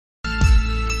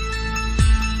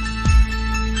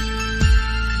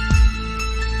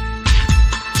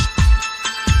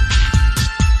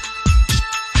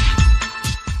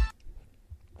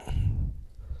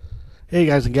Hey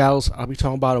guys and gals, I'll be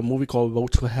talking about a movie called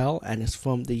Road to Hell, and it's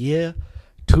from the year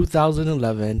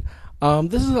 2011.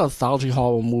 This is an anthology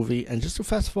horror movie, and just to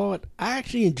fast forward, I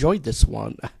actually enjoyed this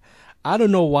one. I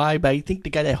don't know why, but I think the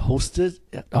guy that hosted,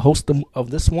 the host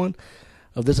of this one,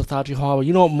 of this anthology horror,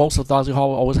 most anthology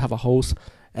horror always have a host,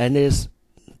 and there's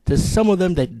some of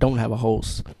them that don't have a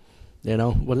host.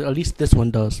 Well, at least this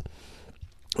one does.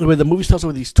 Anyway, the movie starts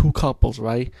with these two couples,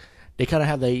 right? They kind of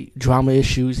have their drama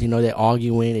issues. They're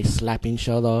arguing, they slapping each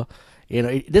other.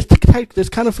 This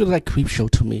kind of feels like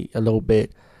Creepshow to me a little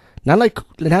bit. Not like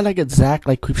exact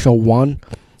like Creepshow 1,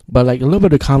 but like a little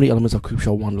bit of comedy elements of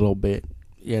Creepshow 1 a little bit.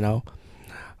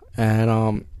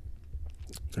 And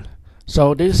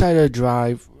so they decided to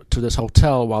drive to this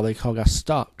hotel while they car got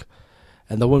stuck,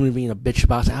 and the woman being a bitch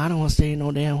about it, I don't want to stay in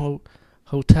no damn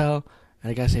hotel, and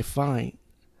the guy said, fine,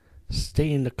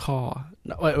 stay in the car.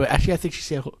 No, wait, actually I think she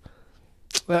said.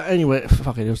 Well, anyway,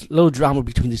 fuck it. There was a little drama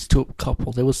between these two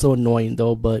couples. They were so annoying,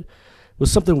 though, but there was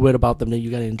something weird about them that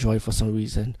you gotta enjoy for some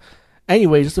reason.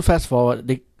 Anyway, just to fast forward,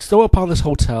 they stumbled upon this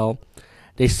hotel.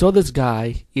 They saw this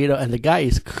guy, and the guy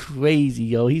is crazy,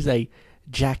 yo. He's like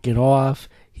jacking off.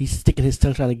 He's sticking his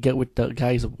tongue trying to get with the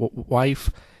guy's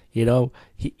wife. He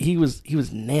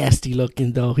was nasty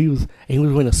looking, though. He was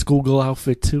wearing a schoolgirl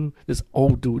outfit too. This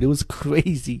old dude. It was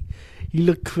crazy. He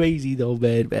looked crazy though,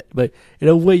 man. But in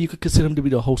a way, you could consider him to be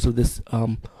the host of this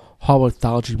horror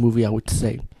anthology movie, I would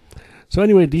say. So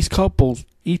anyway, these couples,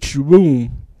 each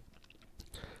room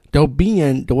they'll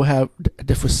have a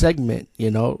different segment.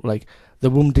 Like the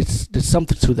room did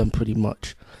something to them pretty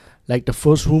much. Like the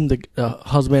first room, the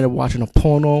husband ended up watching a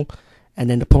porno, and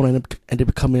then the porno ended up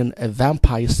becoming a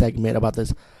vampire segment about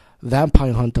this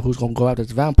vampire hunter who's gonna go after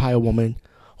this vampire woman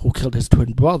who killed his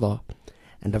twin brother.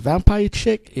 And the vampire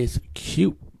chick is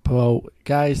cute, bro.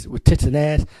 Guys with tits and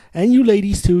ass. And you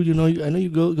ladies, too. I know you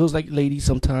girls like ladies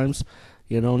sometimes.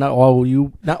 Not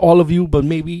all of you, but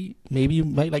maybe you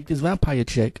might like this vampire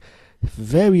chick.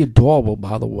 Very adorable,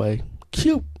 by the way.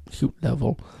 Cute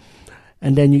level.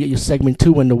 And then you get your segment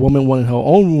 2 when the woman wanted her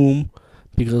own room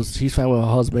because she's fighting with her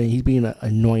husband. He's being an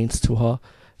annoyance to her.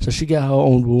 So she got her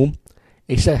own room.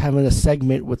 Instead of having a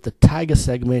segment with the tiger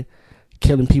segment,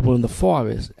 killing people in the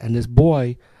forest, and this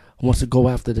boy wants to go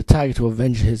after the tiger to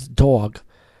avenge his dog,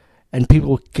 and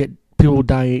people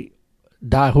die.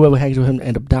 Whoever hangs with him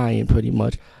end up dying pretty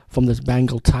much from this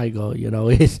Bengal tiger.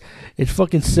 It's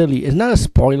fucking silly. It's not a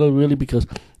spoiler really because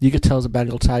you could tell it's a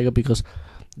Bengal tiger because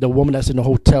the woman that's in the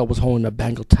hotel was holding a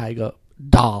Bengal tiger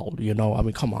doll. I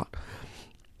mean, come on.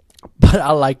 But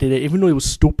I liked it, even though it was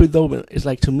stupid though. It's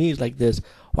like, to me, it's like this.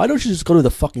 Why don't you just go to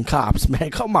the fucking cops,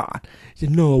 man? Come on. He said,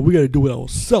 no, we gotta do it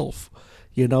ourselves,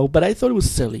 But I thought it was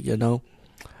silly,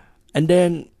 And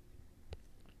then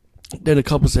the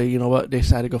couple say, you know what? They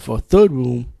decided to go for a third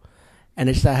room, and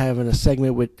they started having a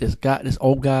segment with this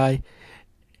old guy,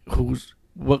 who's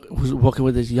working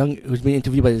with who's being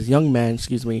interviewed by this young man,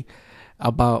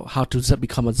 about how to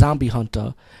become a zombie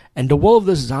hunter. And the world of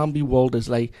this zombie world is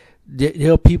like,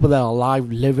 there are people that are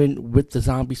alive living with the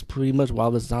zombies pretty much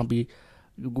while the zombie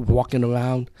walking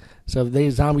around. So if they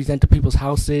zombies enter people's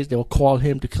houses, they will call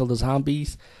him to kill the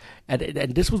zombies. And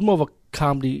this was more of a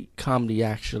comedy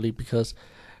actually, because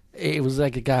it was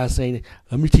like a guy saying,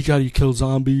 let me teach you how you kill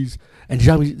zombies. And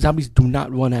zombies do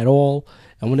not run at all.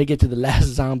 And when they get to the last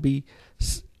zombie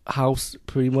house,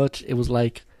 pretty much, it was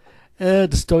like, the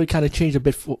story kind of changed a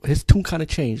bit. His tune kind of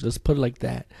changed. Let's put it like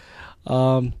that.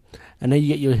 And then you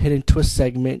get your hidden twist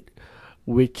segment,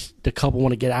 which the couple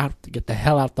want to get the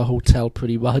hell out the hotel,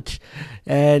 pretty much.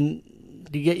 And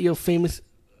you get your famous,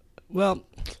 well,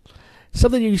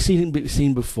 something you've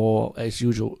seen before, as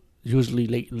usually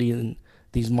lately in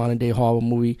these modern day horror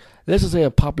movies. Let's just say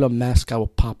a popular mascot will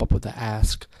pop up with the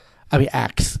axe.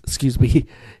 Excuse me.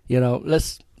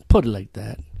 Let's put it like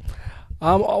that.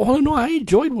 All in all, I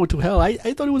enjoyed Road to Hell. I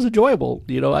thought it was enjoyable.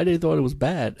 I didn't thought it was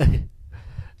bad.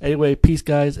 Anyway, peace,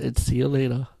 guys, and see you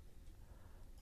later.